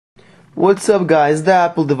What's up guys, the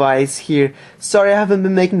Apple device here. Sorry I haven't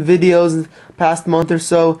been making videos the past month or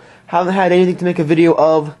so. Haven't had anything to make a video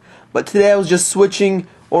of. But today I was just switching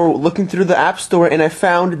or looking through the App Store and I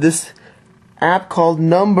found this app called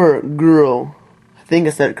Number Guru. I think I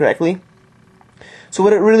said it correctly. So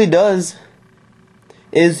what it really does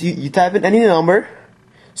is you type in any number,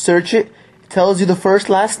 search it, it tells you the first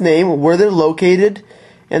last name, where they're located,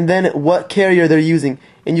 and then what carrier they're using.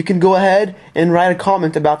 And you can go ahead and write a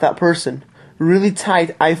comment about that person. Really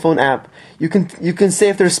tight iPhone app. You can say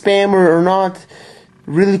if they're spam or not.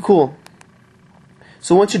 Really cool.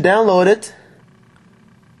 So once you download it,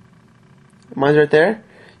 mine's right there,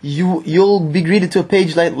 you'll be greeted to a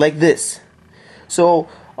page like this. So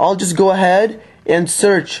I'll just go ahead and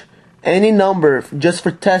search any number just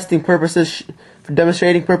for testing purposes, for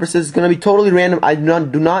demonstrating purposes. It's gonna be totally random. I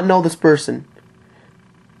do not know this person.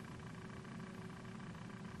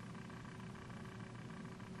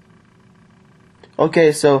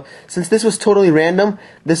 Okay, so since this was totally random,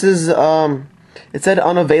 this is it said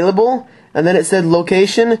unavailable, and then it said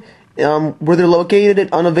location, where they're located,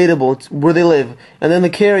 unavailable, it's where they live, and then the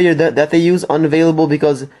carrier that they use, unavailable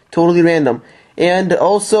because totally random, and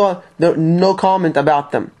also no comment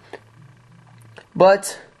about them.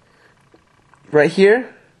 But right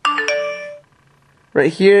here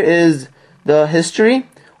is the history,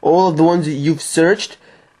 all of the ones you've searched.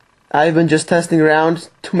 I've been just testing around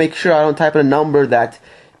to make sure I don't type in a number that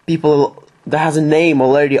has a name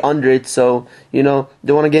already under it, so don't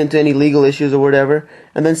want to get into any legal issues or whatever.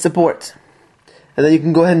 And then support, and then you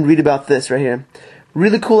can go ahead and read about this right here.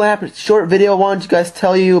 Really cool app, short video I wanted you guys to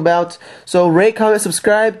tell you about. So rate, comment,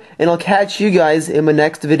 subscribe, and I'll catch you guys in my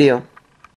next video.